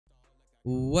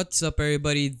What's up,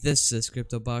 everybody? This is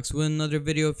CryptoBox with another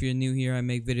video. If you're new here, I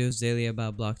make videos daily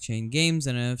about blockchain games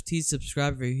and NFTs.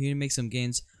 Subscribe if you're here to make some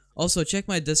gains. Also, check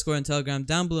my Discord and Telegram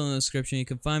down below in the description. You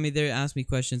can find me there, ask me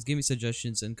questions, give me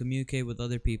suggestions, and communicate with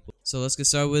other people. So let's get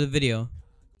started with the video.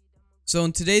 So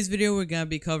in today's video, we're gonna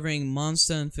be covering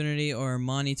Monsta Infinity or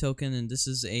Moni token, and this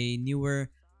is a newer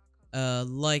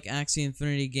like Axie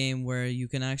Infinity game where you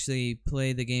can actually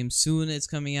play the game soon. It's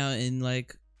coming out in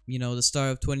the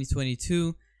start of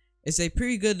 2022. It's a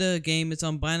pretty good game. It's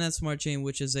on Binance Smart Chain,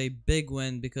 which is a big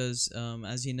win because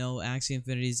as you know, Axie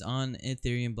Infinity is on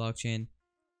Ethereum blockchain,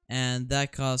 and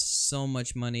that costs so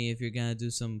much money if you're gonna do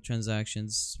some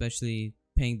transactions, especially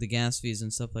paying the gas fees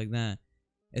and stuff like that.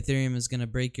 Ethereum is gonna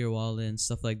break your wallet and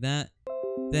stuff like that.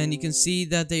 Then you can see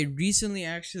that they recently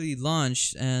actually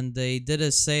launched and they did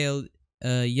a sale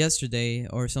yesterday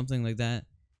or something like that,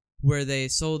 where they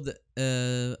sold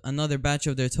another batch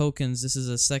of their tokens. This is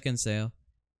a second sale,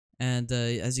 and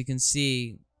as you can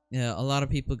see, a lot of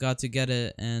people got to get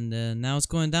it, and now it's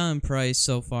going down in price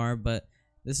so far, but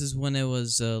this is when it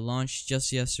was launched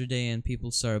just yesterday and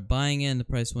people started buying it and the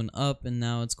price went up, and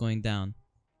now it's going down.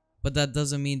 But that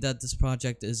doesn't mean that this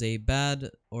project is a bad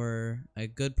or a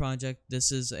good project.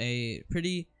 This is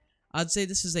I'd say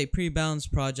this is a pretty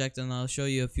balanced project, and I'll show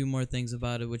you a few more things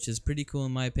about it, which is pretty cool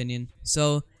in my opinion.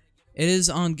 So it is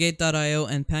on Gate.io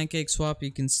and PancakeSwap,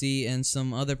 you can see, and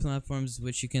some other platforms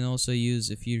which you can also use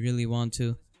if you really want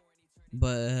to.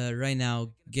 But right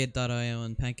now, Gate.io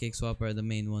and PancakeSwap are the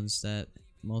main ones that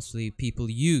mostly people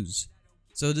use.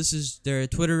 So this is their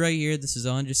Twitter right here. This is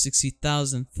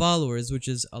 160,000 followers, which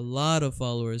is a lot of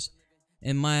followers.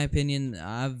 In my opinion,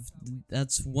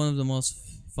 that's one of the most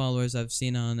followers I've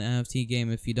seen on an NFT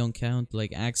game, if you don't count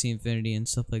like Axie Infinity and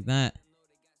stuff like that.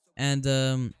 And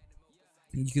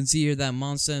you can see here that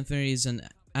Monsta Infinity is an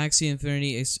Axie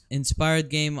Infinity inspired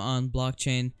game on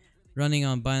blockchain, running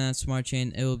on Binance Smart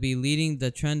Chain. It will be leading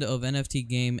the trend of NFT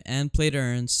game and play to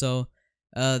earn. So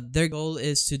their goal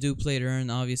is to do play to earn.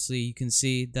 Obviously, you can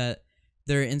see that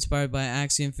they're inspired by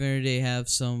Axie Infinity. They have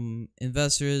some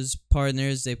investors,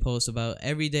 partners they post about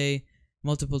every day,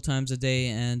 multiple times a day,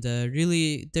 and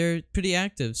really they're pretty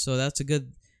active. So that's a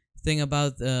good thing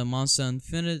about Monsta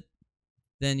Infinite.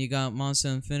 Then you got Monsta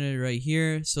Infinite right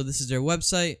here. So this is their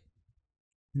website.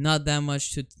 Not that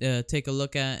much to take a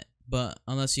look at, but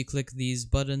unless you click these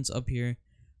buttons up here,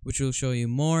 which will show you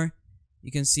more.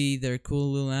 You can see their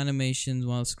cool little animations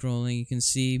while scrolling. You can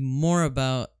see more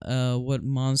about what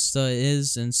Monsta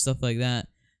is and stuff like that.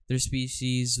 Their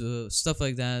species, stuff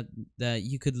like that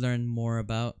you could learn more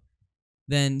about.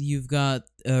 Then you've got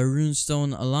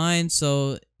Runestone Align.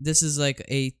 So this is like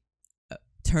a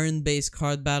turn-based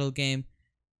card battle game.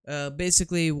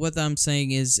 Basically, what I'm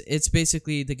saying is it's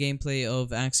basically the gameplay of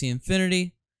Axie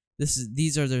Infinity.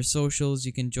 These are their socials.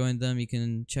 You can join them, you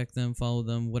can check them, follow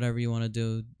them, whatever you want to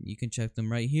do. You can check them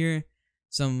right here.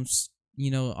 Some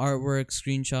artwork,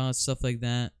 screenshots, stuff like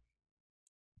that.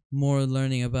 More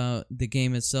learning about the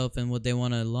game itself and what they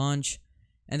want to launch.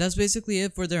 And that's basically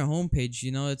it for their homepage.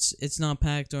 It's not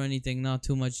packed or anything, not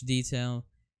too much detail.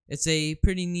 It's a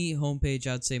pretty neat homepage,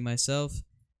 I'd say myself.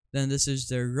 Then this is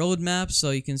their roadmap. So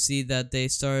you can see that they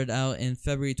started out in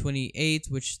February 28th,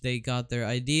 which they got their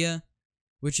idea,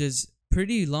 which is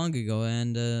pretty long ago,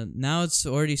 and now it's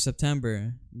already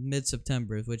September,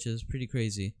 mid-September, which is pretty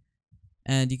crazy.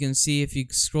 And you can see, if you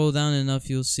scroll down enough,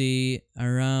 you'll see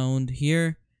around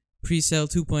here, pre-sale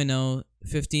 2.0,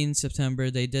 15 September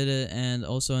they did it, and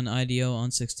also an IDO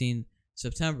on 16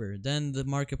 September. Then the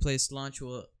marketplace launch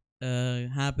will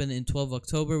happen in 12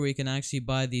 October, where you can actually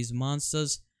buy these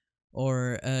Monstas,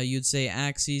 or you'd say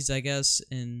Axies, I guess,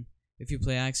 and if you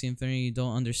play Axie Infinity, you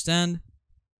don't understand.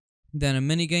 Then a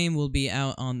mini game will be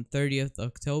out on 30th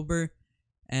October,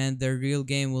 and their real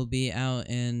game will be out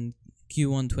in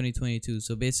Q1 2022,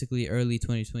 so basically early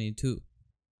 2022,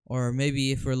 or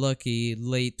maybe if we're lucky,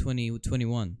 late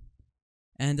 2021.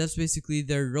 And that's basically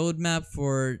their roadmap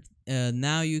for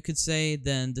now, you could say.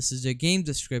 Then this is their game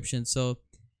description, so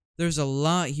there's a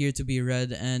lot here to be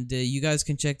read, and you guys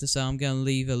can check this out. I'm gonna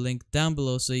leave a link down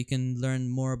below so you can learn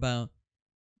more about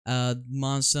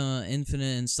Monsta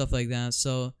Infinite and stuff like that.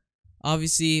 So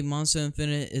obviously, Monsta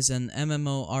Infinite is an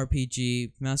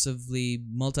MMORPG, massively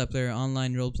multiplayer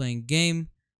online role-playing game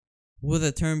with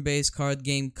a turn-based card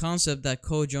game concept that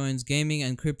co-joins gaming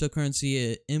and cryptocurrency.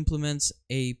 It implements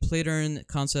a play-to-earn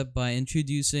concept by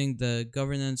introducing the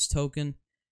governance token,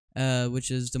 which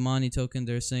is the Moni token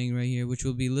they're saying right here, which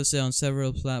will be listed on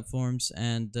several platforms,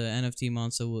 and the NFT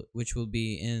Monsta, which will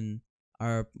be in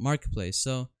our marketplace.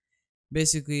 So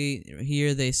Basically,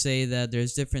 here they say that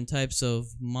there's different types of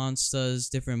monsters,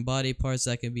 different body parts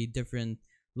that can be different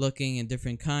looking and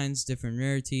different kinds, different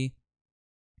rarity.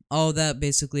 All that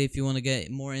basically, if you want to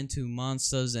get more into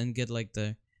monsters and get like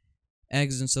the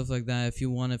eggs and stuff like that, if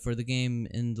you want it for the game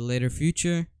in the later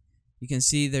future, you can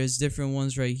see there's different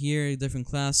ones right here, different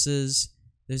classes.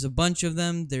 There's a bunch of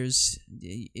them.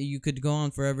 You could go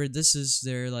on forever. This is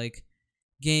their like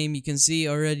game. You can see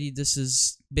already this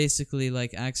is basically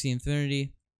like Axie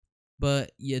Infinity,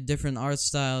 but yeah, different art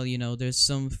style. You know, there's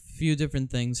some few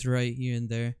different things right here and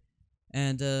there,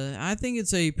 and I think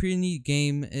it's a pretty neat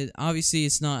game. Obviously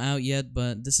it's not out yet,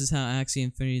 but this is how Axie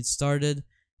Infinity started,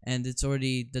 and it's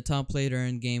already the top played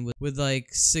earned game with like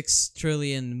 6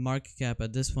 trillion market cap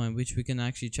at this point, which we can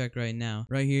actually check right now.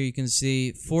 Right here you can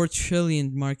see 4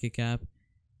 trillion market cap,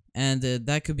 and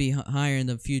that could be higher in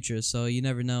the future, so you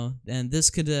never know, and this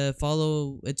could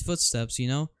follow its footsteps, you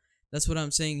know. That's what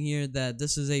I'm saying here, that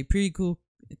this is a pretty cool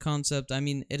concept. I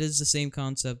mean, it is the same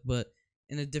concept, but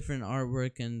in a different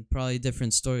artwork and probably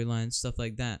different storyline, stuff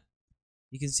like that.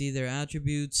 You can see their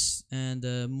attributes and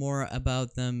more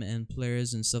about them and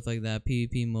players and stuff like that.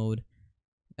 PvP mode,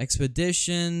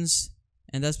 expeditions,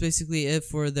 and that's basically it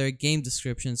for their game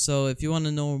description. So if you want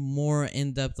to know more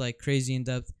in-depth, like crazy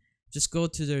in-depth, just go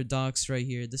to their docs right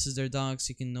here. This is their docs.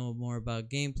 You can know more about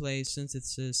gameplay,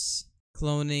 synthesis,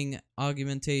 cloning,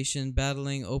 augmentation,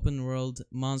 battling, open world,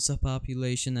 monster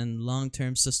population, and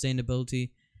long-term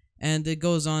sustainability. And it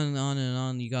goes on and on and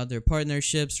on. You got their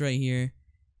partnerships right here,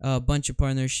 a bunch of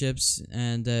partnerships,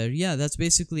 and yeah, that's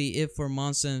basically it for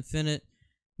Monsta Infinite.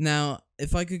 Now,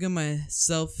 if I could get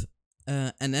myself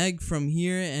an egg from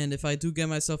here, and if I do get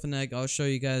myself an egg, I'll show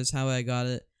you guys how I got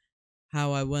it,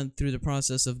 how I went through the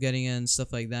process of getting it and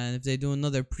stuff like that. And if they do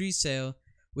another pre-sale,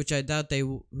 which I doubt they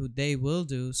will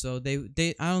do, so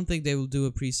I don't think they will do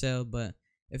a pre-sale, but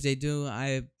if they do,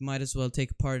 I might as well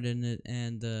take part in it.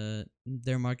 And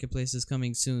their marketplace is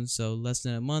coming soon, so less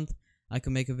than a month. I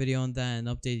can make a video on that and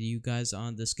update you guys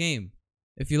on this game.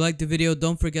 If you liked the video,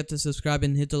 don't forget to subscribe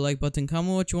and hit the like button.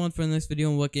 Comment what you want for the next video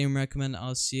and what game recommend.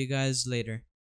 I'll see you guys later.